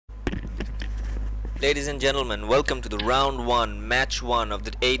Ladies and gentlemen, welcome to the round 1, match 1 of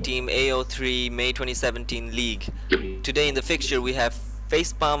the A-Team AO3 May 2017 League. Today in the fixture we have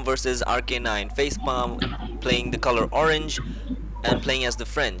Facepalm versus RK9. Facepalm playing the color orange and playing as the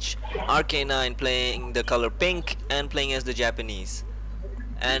French. RK9 playing the color pink and playing as the Japanese.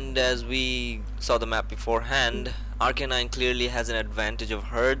 And as we saw the map beforehand, RK9 clearly has an advantage of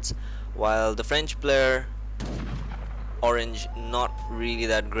herds, while the French player, orange, not really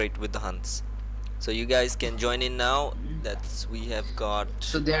that great with the hunts. So you guys can join in now. We have got.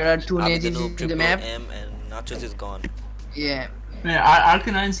 So there are two natives in the map. M and Nachos is gone. Yeah. Yeah,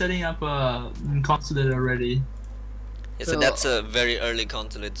 RK9 setting up a consulate already. Yeah, so that's a very early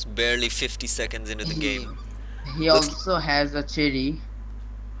consulate. It's barely 50 seconds into the game. He also has a cherry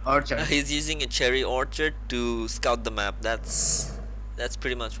orchard. He's using a cherry orchard to scout the map. That's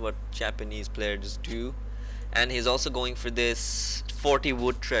pretty much what Japanese players do. And he's also going for this 40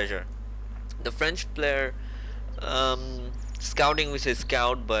 wood treasure. The French player scouting with his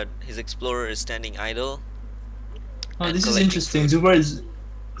scout, but his explorer is standing idle. Oh, this is interesting.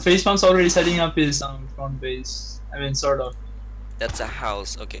 Facepalm's already setting up his front base. I mean, sort of. That's a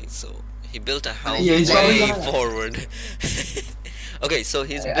house. Okay, so he built a house way forward. Okay, so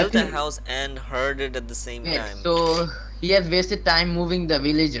he's built a house and herded at the same time. So he has wasted time moving the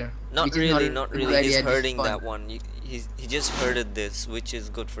villager. Not really. He's herding that one. He just herded this, which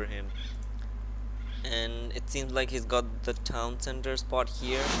is good for him. And it seems like he's got the town center spot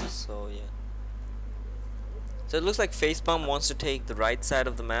here, so yeah. So it looks like Facepalm wants to take the right side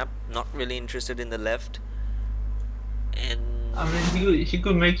of the map, not really interested in the left. And I mean, he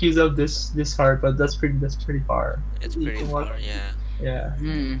could make use of this part, but that's pretty far. It's pretty far, yeah. Yeah.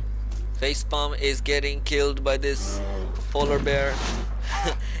 Facepalm is getting killed by this polar bear.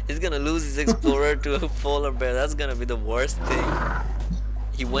 He's gonna lose his explorer to a polar bear. That's gonna be the worst thing.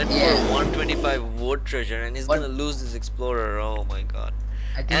 He went for 125 wood treasure and he's gonna lose his explorer. Oh my god.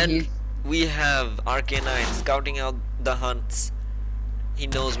 And we have RK9 scouting out the hunts. He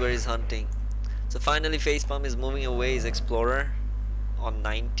knows where he's hunting. So finally Facepalm is moving away his explorer on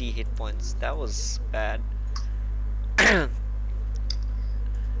 90 hit points. That was bad.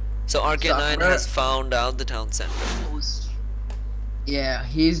 So RK9 has found out the town center. Yeah,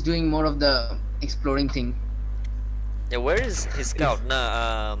 he's doing more of the exploring thing. Yeah, where is his scout?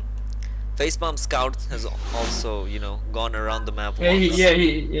 Nah, Facepalm's scout has also, gone around the map.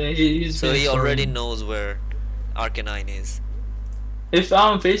 He's so he already knows where RK9 is. If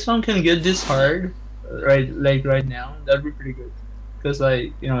Facepalm can get this hard, right now, that'd be pretty good. Cause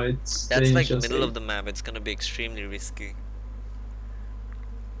it's that's like the middle of the map. It's gonna be extremely risky.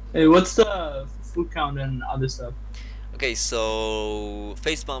 Hey, what's the food count and other stuff? Okay, so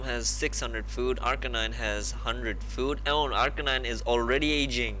Facepalm has 600 food, RK9 has 100 food. Oh, RK9 is already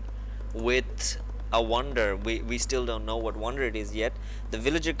aging with a wonder. We still don't know what wonder it is yet. The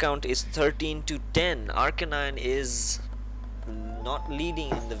villager count is 13 to 10. RK9 is not leading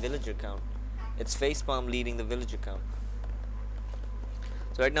in the villager count. It's Facepalm leading the villager count.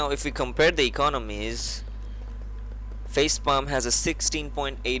 So right now, if we compare the economies, Facepalm has a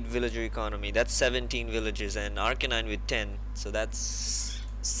 16.8 villager economy. That's 17 villagers, and RK9 with 10. So that's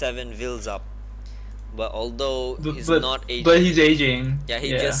 7 vills up. But although he's not aging. But he's aging. Yeah,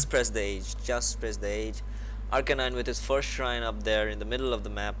 he just pressed the age. RK9 with his first shrine up there in the middle of the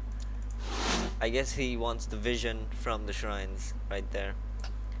map. I guess he wants the vision from the shrines right there.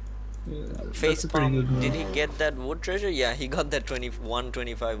 Yeah, Facepalm, did he get that wood treasure? Yeah, he got that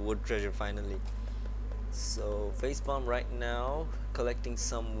 125 wood treasure finally. So Facepalm right now collecting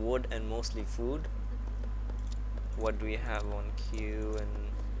some wood and mostly food. What do we have on queue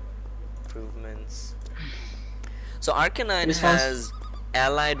and improvements? So RK9 has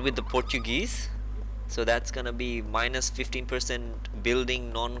allied with the Portuguese, so that's gonna be minus 15%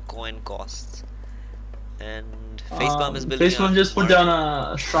 building non-coin costs. And Facepalm is building. Facepalm just put down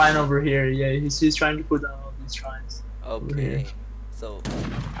a shrine over here. Yeah, he's trying to put down all these shrines. Okay, so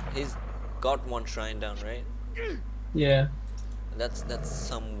he's got one shrine down, right? Yeah. That's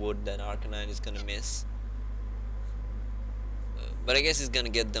some wood that RK9 is gonna miss. But I guess he's gonna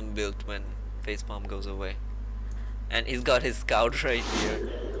get them built when Facepalm goes away. And he's got his scout right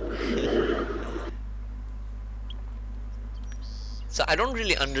here. So I don't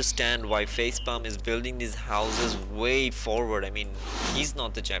really understand why Facepalm is building these houses way forward. I mean, he's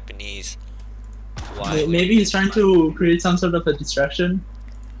not the Japanese. Why? Maybe he's trying to create some sort of a distraction.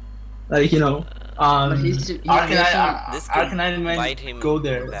 Like, this RK9 might might him go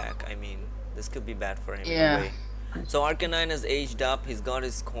there. back. I mean, this could be bad for him in a way. So RK9 has aged up, he's got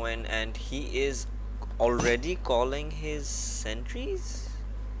his coin, and he is already calling his sentries?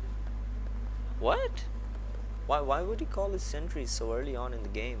 What? Why would he call his sentries so early on in the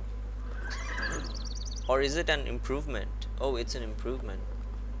game? Or is it an improvement? Oh, it's an improvement.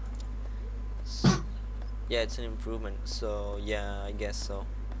 Yeah, it's an improvement. So yeah, I guess so.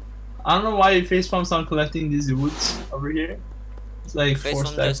 I don't know why Facepalm's not collecting these woods over here. It's like 4 Facepalm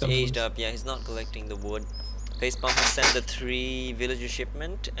stacks just of aged woods. up. Yeah, he's not collecting the wood. Facepalm has sent the 3 villager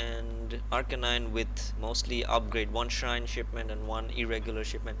shipment, and RK9 with mostly upgrade, 1 shrine shipment and 1 irregular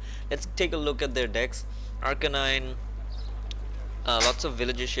shipment. Let's take a look at their decks. RK9, lots of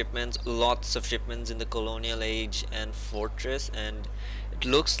villager shipments, lots of shipments in the colonial age and fortress, and it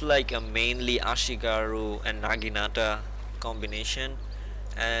looks like a mainly Ashigaru and Naginata combination.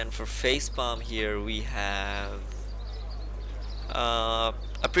 And for Facepalm here we have a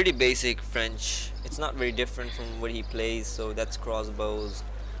pretty basic French. It's not very different from what he plays, so that's crossbows,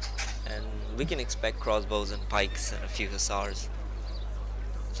 and we can expect crossbows and pikes and a few hussars.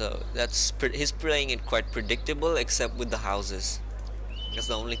 So that's he's playing it quite predictable, except with the houses. That's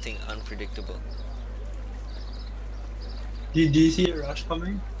the only thing unpredictable. Do you see a rush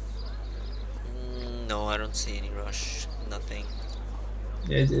coming? No, I don't see any rush. Nothing.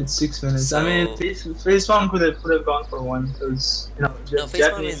 Yeah, it's 6 minutes. So, I mean, Facepalm could have gone for one because no,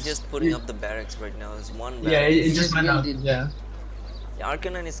 Facepalm is just putting up the barracks right now. There's one barrack. Yeah, it just went up. Yeah.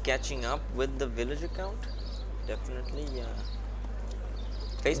 RK9 is catching up with the villager count. Definitely, yeah.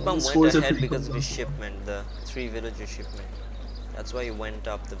 Facepalm went ahead because of his shipment, the 3 villager shipment. That's why he went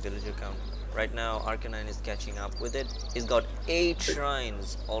up the villager count. Right now, RK9 is catching up with it. He's got 8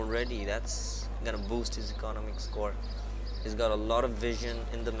 shrines already. That's gonna boost his economic score. He's got a lot of vision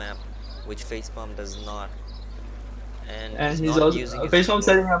in the map, which Facepalm does not. And he's not also using his Facepalm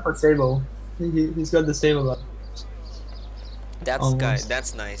setting up a stable. He's got the stable up.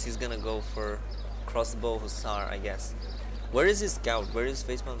 That's nice. He's gonna go for crossbow hussar, I guess. Where is his scout? Where is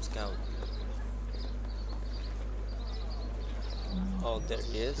Facepalm's scout? Oh, there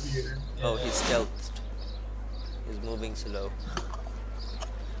he is. Oh, he's stealthed. He's moving slow.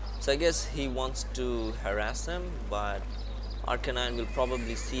 So I guess he wants to harass them, but RK9 will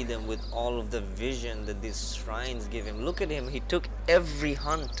probably see them with all of the vision that these shrines give him. Look at him, he took every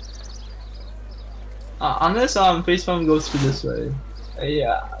hunt. Unless Facepalm goes through this way.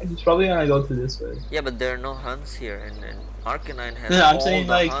 Yeah, he's probably gonna go through this way. Yeah, but there are no hunts here, and RK9 has No, I'm all saying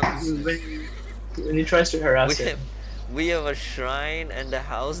the like hunts. when he tries to harass him. We have a shrine and a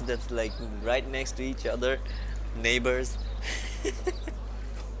house that's like right next to each other, neighbors.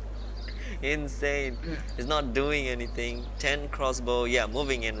 Insane. He's not doing anything. 10 crossbow. Yeah,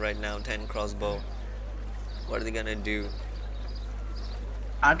 moving in right now. 10 crossbow. What are they gonna do?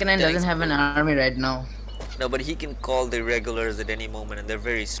 RK9 doesn't have an army right now. No, but he can call the regulars at any moment, and they're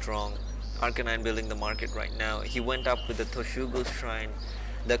very strong. RK9 building the market right now. He went up with the Toshugo shrine.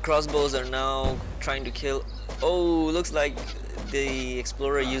 The crossbows are now trying to kill. Oh, looks like the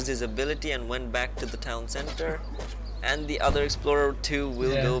explorer used his ability and went back to the town center. And the other explorer too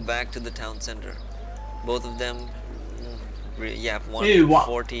will go back to the town center. Both of them, yeah, one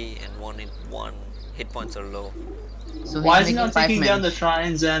 40 and one hit points are low. So why is he not taking down the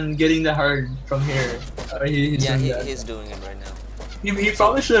shrines and getting the hard from here? He's doing it right now. He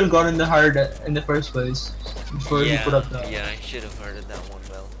probably should have gotten the hard in the first place before he put up the. Yeah, I should have heard that one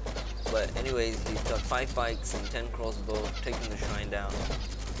well. But anyways, he's got 5 pikes and 10 crossbow, taking the shrine down.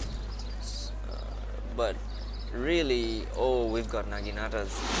 But really, oh, we've got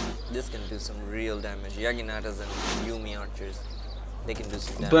Naginatas. This can do some real damage. Yaginatas and Yumi archers, they can do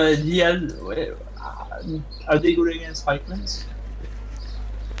some damage. But he has. Are they good against pikemen?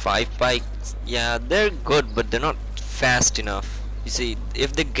 5 pikes, yeah, they're good, but they're not fast enough. You see,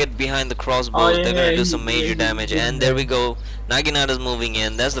 if they get behind the crossbows, they're gonna do some major damage. And there we go. Naginata's moving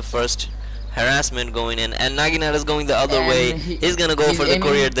in. That's the first harassment going in, and Naginata's going the other way. He's gonna go for the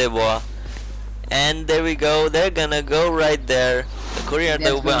courier de bois. And there we go, they're gonna go right there. The courier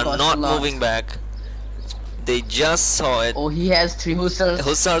de bois are not moving back. They just saw it. Oh, he has 3 hussars. The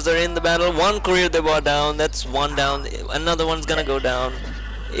hussars are in the battle. 1 courier de bois down. That's 1 down. Another one's gonna go down.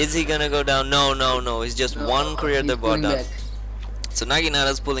 Is he gonna go down? No. It's just 1 courier de bois down. So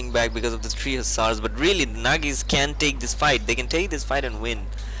Naginata's pulling back because of the 3 hussars. But really, the Nagis can take this fight. They can take this fight and win.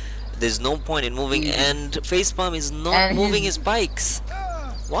 There's no point in moving. And Facepalm is not moving his pikes.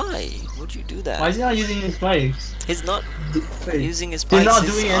 Why would you do that? Why is he not using his pikes? He's not using his pikes. They're not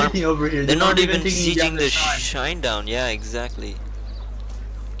doing anything over here. They're not even sieging the shrine down. Yeah, exactly.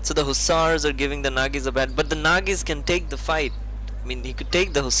 So the hussars are giving the Nagis a bad, but the Nagis can take the fight. I mean, he could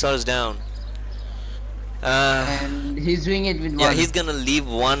take the hussars down. And he's doing it with Yeah, one. he's gonna leave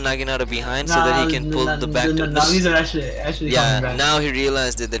one Naginata behind so that he can pull the back to now these are actually yeah, coming back. now he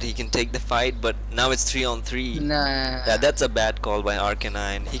realized it, that he can take the fight, but now it's 3 on 3. Nah. Yeah, that's a bad call by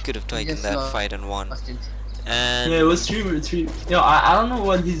RK9. He could have taken just that lost fight and won. it. And Yeah, it was 3. I don't know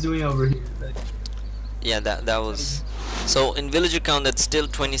what he's doing over here. Like, yeah, that was. So in villager count, that's still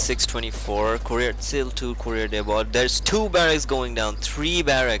 26-24. Courier still 2 courier debut. There's 2 barracks going down, 3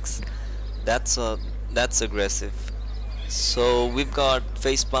 barracks. That's aggressive. So we've got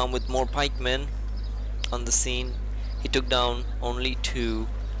Facepalm with more pikemen on the scene. He took down only 2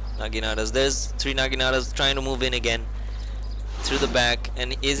 Naginatas. There's 3 Naginatas trying to move in again through the back.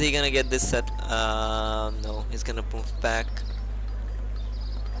 And is he gonna get this set? No, he's gonna move back.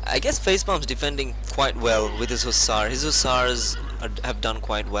 I guess Facepalm's defending quite well with his Hussar. His Hussars have done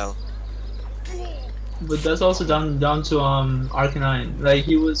quite well. but that's also down to RK9. Like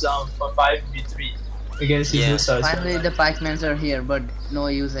he was for 5v3 against his Hussars. Finally, the pikemans are here, but no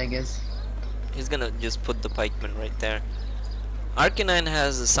use, I guess. He's gonna just put the pikemen right there. RK9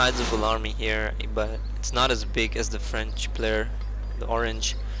 has a sizable army here, but it's not as big as the French player, the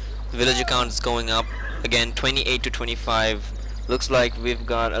orange. The villager count is going up again, 28-25. Looks like we've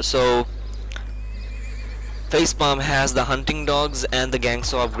got so Facepalm has the hunting dogs and the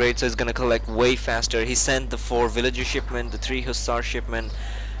gangsaw upgrade, so he's gonna collect way faster. He sent the 4 villager shipment, the 3 Hussar shipment.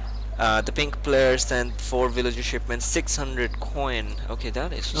 The pink player sent 4 villager shipments, 600 coin. Okay,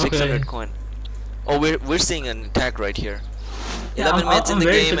 that is 600 coin. Oh, we're seeing an attack right here. 11 minutes in the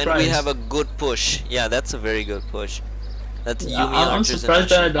game and we have a good push. Yeah, that's a very good push. That's Yumi I'm archers. surprised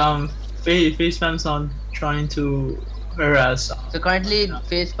that Facepalm's not trying to harass. So currently,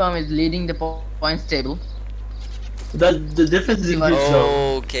 Facepalm is leading the points table. The difference is huge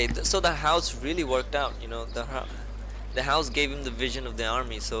though. Okay, so the house really worked out. You know, the house gave him the vision of the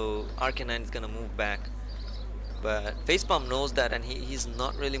army. So RK9 is gonna move back, but Facepalm knows that, and he's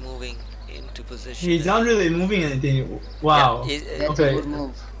not really moving into position. He's not really moving anything. Wow. Yeah, That's a good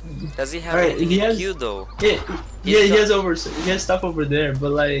move. does he have Alright, anything he in has- queue though? Yeah, he has stuff over there,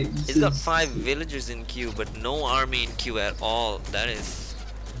 but like He's got 5 villagers in queue, but no army in queue at all. That is.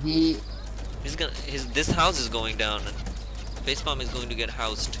 This house is going down, and Facepalm is going to get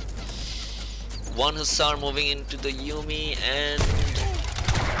housed. 1 Hussar moving into the Yumi, and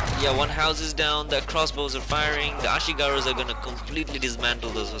yeah, 1 house is down. The crossbows are firing. The Ashigarus are gonna completely dismantle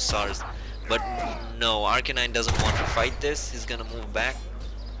those Hussars, but no, RK9 doesn't want to fight this. He's gonna move back,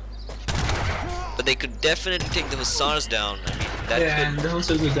 but they could definitely take the Hussars down. I mean, that and the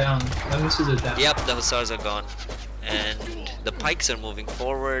Hussars are down. Yep, the Hussars are gone. And the pikes are moving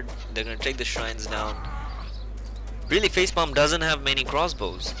forward. They're gonna take the shrines down. Really, Facepalm doesn't have many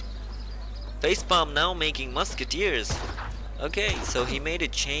crossbows. Facepalm now making musketeers. Okay, so he made a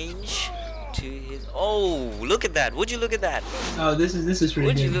change to his. Oh, look at that! Would you look at that? Oh, this is really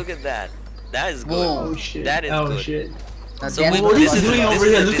Would good. you look at that? That is good. Whoa. Oh shit. That is good. Shit. So That's What this is is he doing this over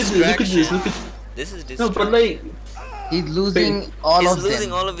is here? a Look at this. Look at This is No, but like He's losing all he's of losing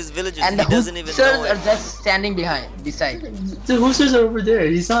them. all of his villagers. And He the doesn't even Hussars know are it. just standing beside. the Hussars are over there.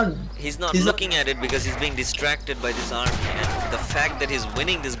 He's not. He's not He's not- looking at it because he's being distracted by this army, and the fact that he's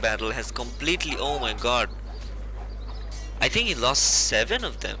winning this battle has completely. Oh my god! I think he lost 7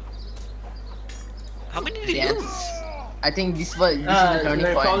 of them. How many did he Yes. lose? I think this is the turning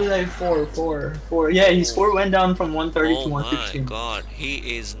like, point. probably like four. Yeah, his score went down from 130 Oh to my 115. god!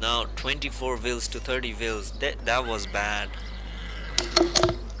 He is now 24 vills to 30 vills. That was bad.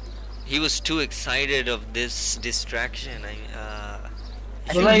 He was too excited of this distraction. I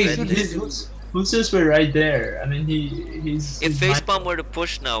But think like he should his Hussars were right there. I mean, he's. If he's Facepalm were to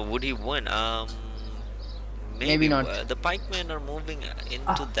push now, would he win? Maybe not. The pikemen are moving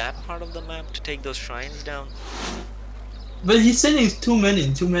into that part of the map to take those shrines down. But he's sending too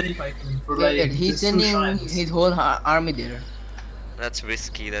many pikemen for like. He's just 2 sending shrines. his whole army there. That's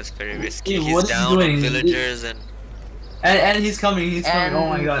risky. That's very risky. Yeah, He's what is he down on doing? villagers, and And he's coming. And Oh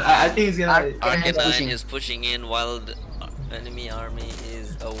my god! I think he's gonna. RK9 is pushing in while the enemy army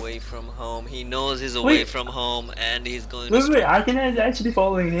is away from home. He knows he's away Wait. from home, and he's going Wait, to. wait! RK9 is actually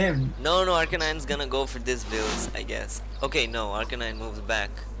following him. No, RK9's gonna go for this vills, I guess. Okay, no, RK9 moves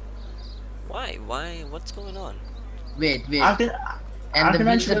back. Why? What's going on? Wait. RK9 And the RK9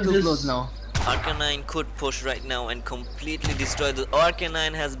 vills should are have too just- close now. RK9 could push right now and completely destroy the.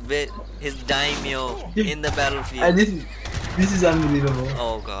 RK9 has bit his daimyo in the battlefield. This is unbelievable.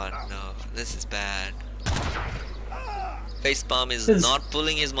 Oh god, no, this is bad. Facepalm is Yes. not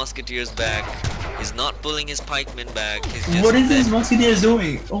pulling his musketeers back. He's not pulling his pikemen back. He's just What is this musketeers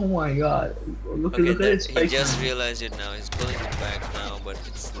doing? Oh my god! Look Okay, at his he pikemen. just realized it now. He's pulling it back now, but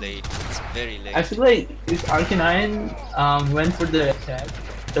it's late. It's very late. I feel like if RK9 went for the attack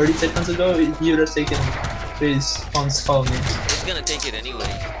 30 seconds ago, he would have taken Facepalm's colony. He's gonna take it anyway.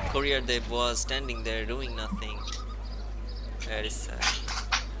 Courier Dev was standing there doing nothing. That is sad.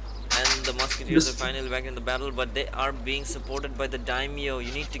 And the musketeers are finally back in the battle, but they are being supported by the daimyo.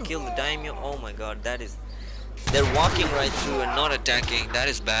 You need to kill the daimyo. Oh my god, that is... They're walking right through and not attacking. That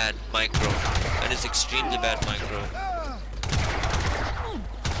is bad, Micro. That is extremely bad, Micro.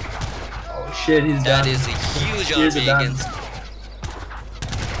 Oh shit, he's That done. is a huge Here's army a done. against...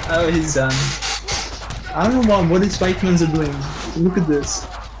 Oh, he's done. I don't know what his pikemen are doing. Look at this.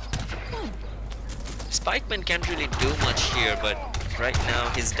 Spikeman can't really do much here, but right now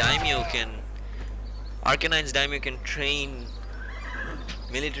his daimyo can... RK9's daimyo can train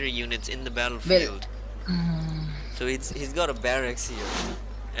military units in the battlefield. So he's got a barracks here,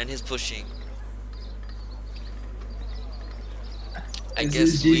 and he's pushing. I Is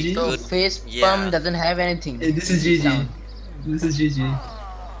guess this we GG? So could... Facepalm yeah. doesn't have anything. Hey, this is GG. This is GG.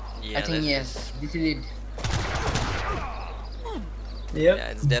 Yeah, I think that's- yes, this is it. Yep. Yeah,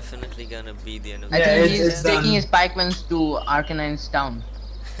 it's definitely gonna be the end of I the Yeah, think it's he's done. taking his pikemen to RK9's town.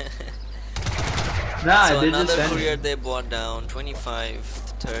 Nah, So they another just sent courier they brought down, 25,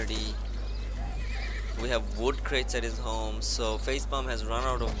 30. We have wood crates at his home, so Facepalm has run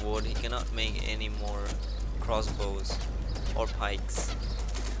out of wood. He cannot make any more crossbows or pikes.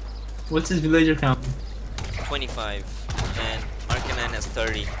 What's his villager count? 25, and RK9 has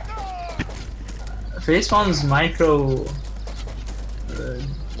 30. Facepalm's micro.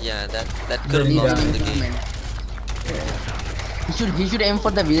 Yeah, that could have Really lost done. him the game. He should aim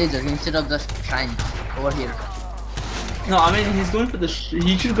for the villagers instead of the shrine over here. No, I mean he's going for the.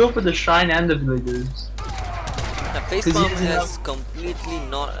 He should go for the shrine and the villagers. Now, Facepalm has completely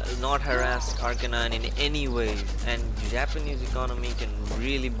not harassed RK9 in any way, and Japanese economy can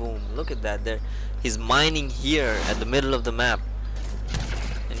really boom. Look at that, he's mining here at the middle of the map,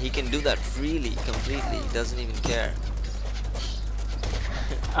 and he can do that freely, completely. He doesn't even care.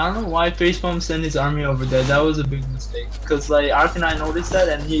 I don't know why Facepalm sent his army over there. That was a big mistake. Cause like RK9 noticed that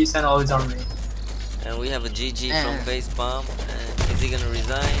and he sent all his army. And we have a GG from Facepalm. And is he gonna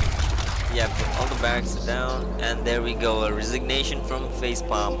resign? Yeah, but all the barracks are down, and there we go, a resignation from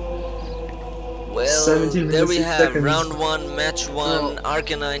Facepalm. Well, 17 there we minutes, 6 have seconds. round 1, match 1.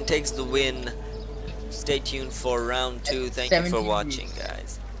 RK9 takes the win. Stay tuned for round 2. Thank you for 17 watching,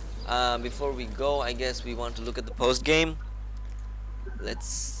 guys. Before we go, I guess we want to look at the post game. Let's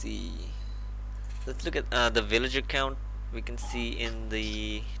see. Let's look at the villager count. We can see in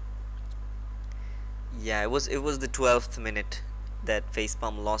the... Yeah, it was the 12th minute that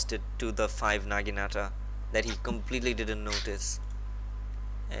Facepalm lost it to the 5 Naginata that he completely didn't notice.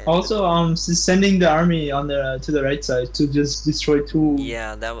 And Also, sending the army on the to the right side to just destroy two.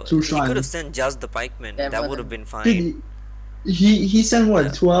 yeah, that was, two he could have shrines. sent just the pikemen. That That would wasn't- have been fine. Dude, he sent what,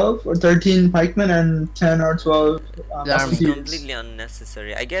 Yeah. 12 or 13 pikemen and 10 or 12 The army. It's musketeers. completely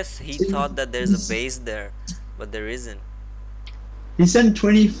unnecessary. I guess he See, thought that there's a this- base there, but there isn't. He sent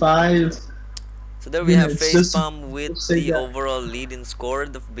 25. So there we Yeah, have it's just- Facepalm with say the that. overall lead in score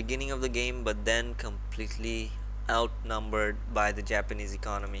at the beginning of the game, but then completely outnumbered by the Japanese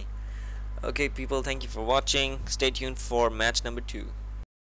economy. Okay people, thank you for watching. Stay tuned for match number 2.